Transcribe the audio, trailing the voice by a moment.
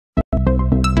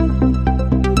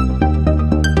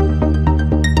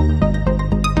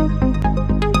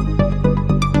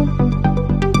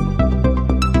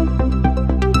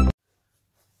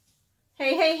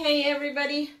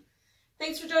everybody.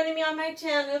 Thanks for joining me on my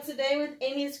channel today with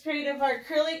Amy's Creative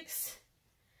Acrylics.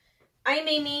 I'm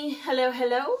Amy. Hello,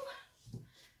 hello.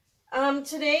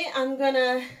 Today I'm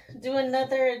gonna do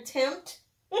another attempt.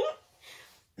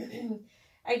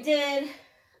 I did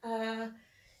a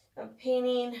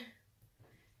painting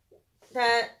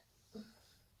that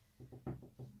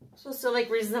supposed to like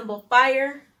resemble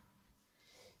fire.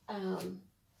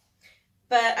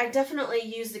 But I definitely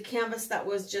used a canvas that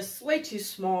was just way too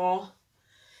small,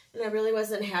 and I really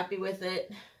wasn't happy with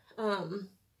it.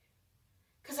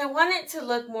 Because I want it to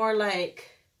look more like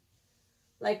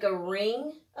a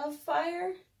ring of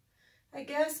fire, I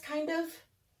guess, kind of.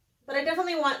 But I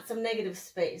definitely want some negative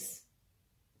space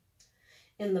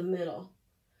in the middle.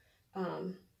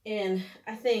 And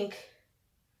I think,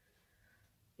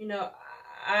 you know,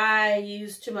 I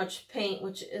use too much paint,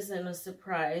 which isn't a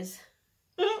surprise.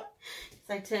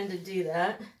 I tend to do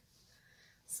that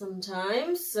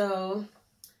sometimes. So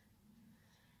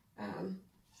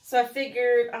I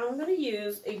figured I'm going to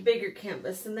use a bigger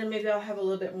canvas, and then maybe I'll have a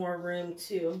little bit more room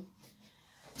to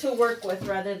work with,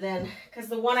 rather than, because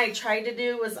the one I tried to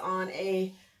do was on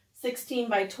a 16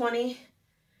 by 20.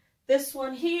 This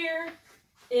one here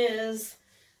is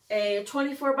a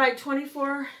 24 by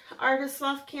 24 Artist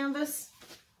Loft canvas.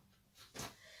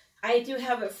 I do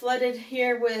have it flooded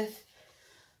here with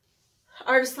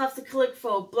Artist Loft's Acrylic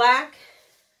Faux Black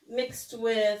mixed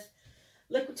with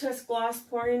Liquitex Gloss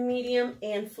Pouring Medium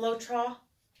and Floetrol.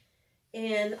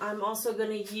 And I'm also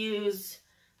going to use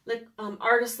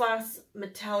Artist Loft's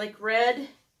Metallic Red,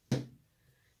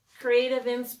 Creative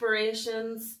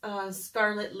Inspirations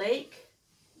Scarlet Lake,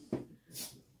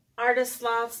 Artist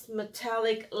Loft's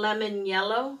Metallic Lemon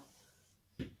Yellow,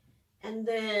 and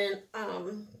then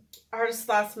Artist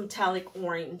Loft's Metallic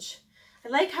Orange. I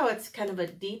like how it's kind of a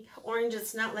deep orange.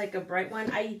 It's not like a bright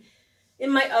one.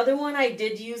 In my other one, I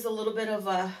did use a little bit of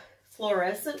a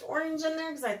fluorescent orange in there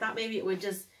because I thought maybe it would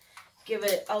just give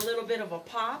it a little bit of a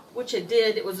pop, which it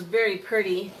did. It was very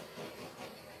pretty.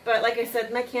 But like I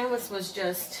said, my canvas was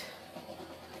just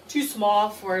too small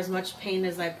for as much paint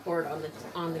as I poured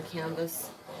on the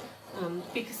canvas.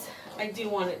 Because I do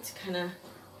want it to kind of,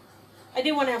 I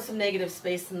do want to have some negative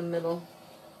space in the middle.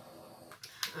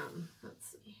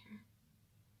 Let's see here.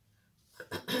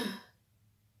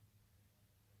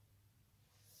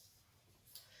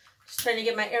 Just trying to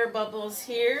get my air bubbles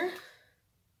here.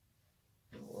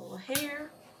 A little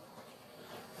hair.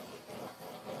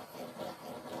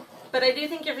 But I do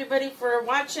thank everybody for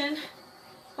watching.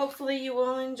 Hopefully you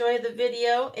will enjoy the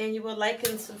video, and you will like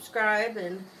and subscribe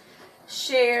and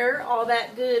share all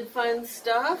that good fun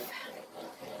stuff.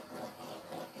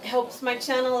 It helps my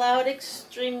channel out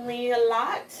extremely a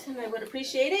lot, and I would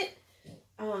appreciate it.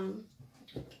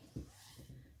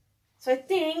 So I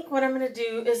think what I'm going to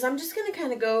do is I'm just going to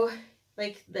kind of go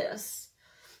like this,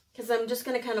 because I'm just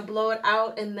going to kind of blow it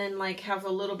out and then like have a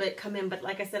little bit come in. But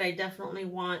like I said, I definitely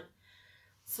want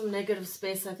some negative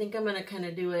space. I think I'm going to kind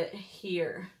of do it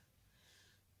here.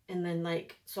 And then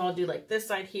like, so I'll do like this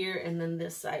side here and then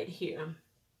this side here.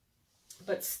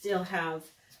 But still have,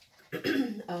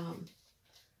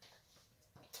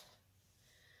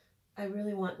 I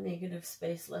really want negative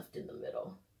space left in the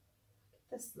middle.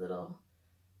 This little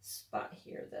spot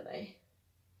here that I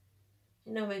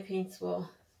know my paints will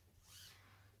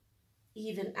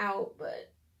even out,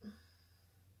 but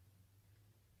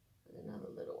another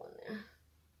little one there.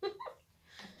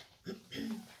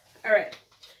 All right,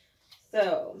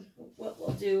 so what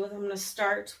we'll do is I'm going to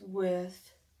start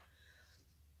with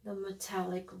the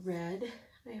metallic red.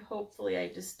 Hopefully I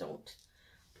just don't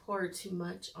pour too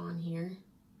much on here.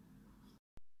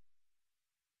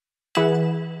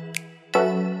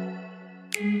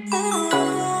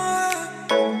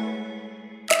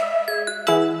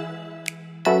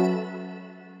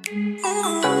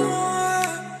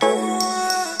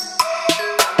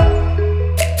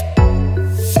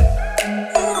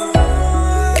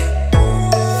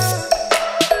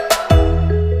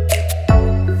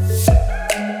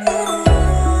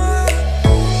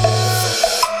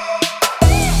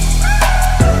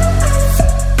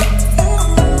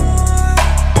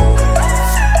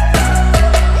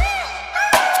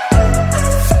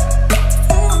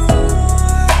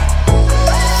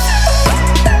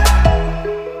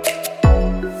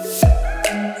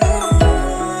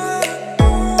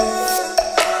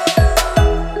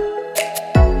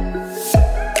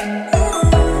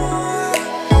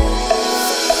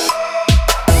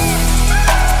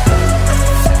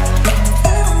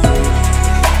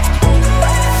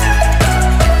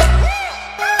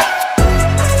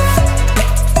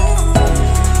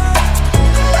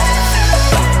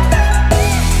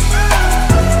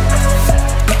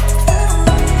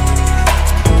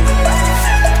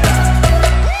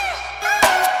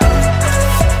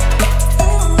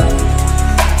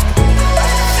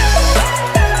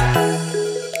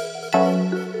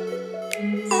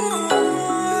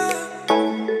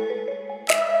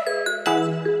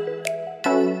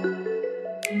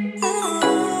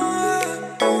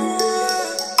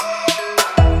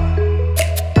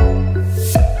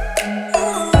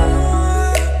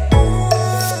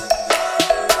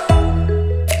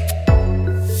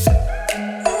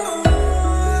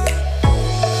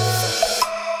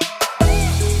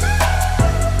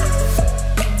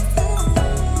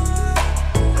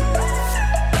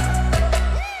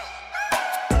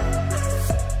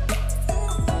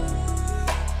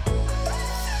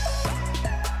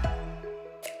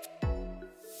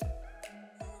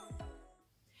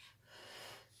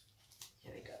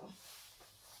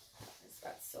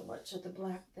 much of the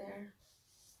black there.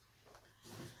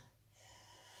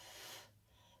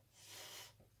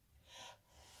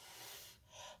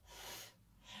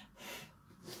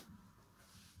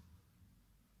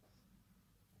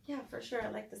 Yeah, for sure.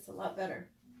 I like this a lot better.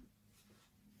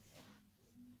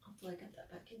 Hopefully I got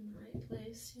that back in the right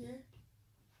place here.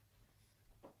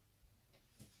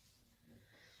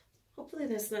 Hopefully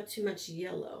that's not too much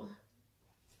yellow.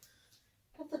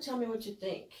 You have to tell me what you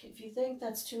think. If you think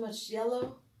that's too much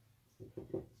yellow,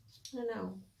 I don't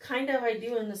know. Kind of I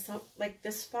do in this, like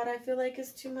this spot I feel like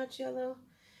is too much yellow.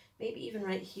 Maybe even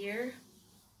right here.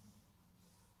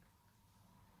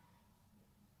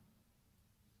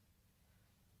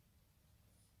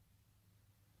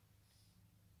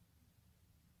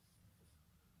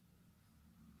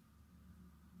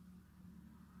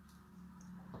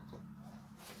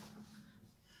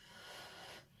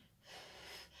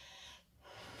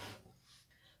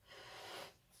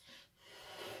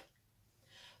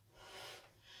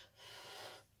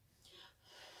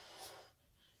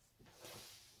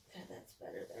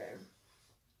 Better there. I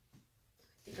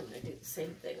think I'm going to do the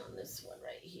same thing on this one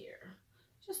right here.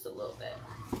 Just a little bit.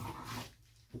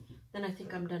 Then I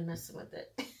think I'm done messing with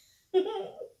it.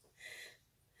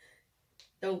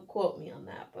 Don't quote me on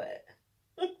that, but...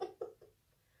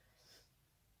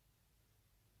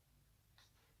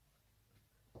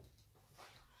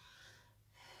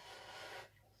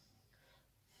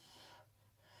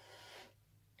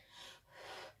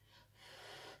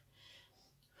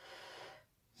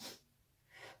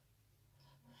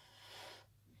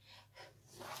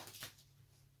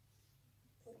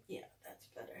 yeah, that's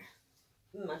better.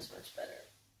 Much, much better.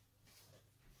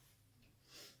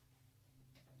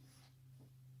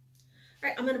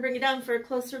 Alright, I'm going to bring it down for a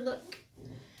closer look.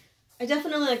 I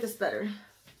definitely like this better.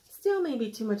 Still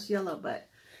maybe too much yellow, but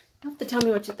you have to tell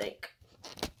me what you think.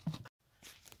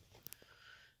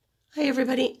 Hi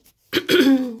everybody.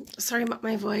 Sorry about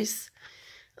my voice.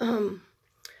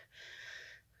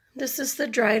 This is the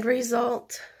dried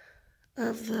result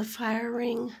of the fire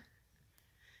ring.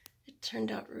 It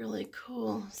turned out really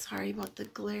cool. Sorry about the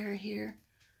glare here.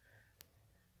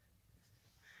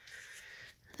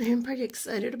 I'm pretty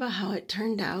excited about how it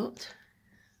turned out.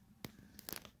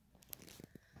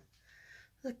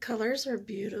 The colors are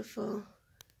beautiful.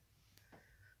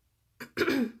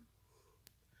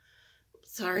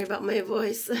 Sorry about my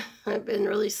voice. I've been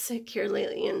really sick here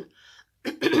lately, and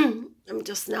I'm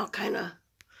just now kind of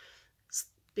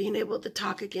being able to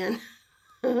talk again.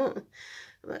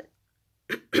 But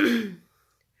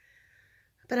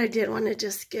I did want to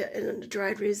just get a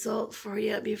dried result for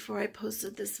you before I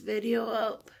posted this video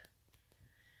up.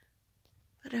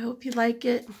 But I hope you like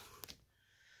it.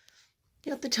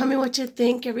 You have to tell me what you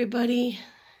think, everybody.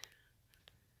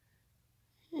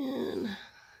 And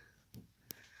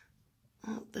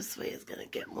this way is going to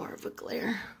get more of a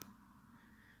glare.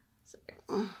 So,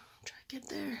 try to get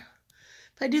there.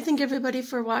 But I do thank everybody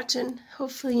for watching.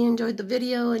 Hopefully you enjoyed the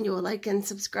video and you will like and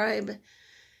subscribe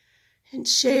and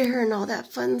share and all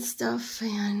that fun stuff.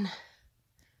 And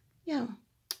yeah,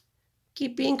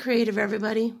 keep being creative,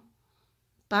 everybody.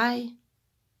 Bye.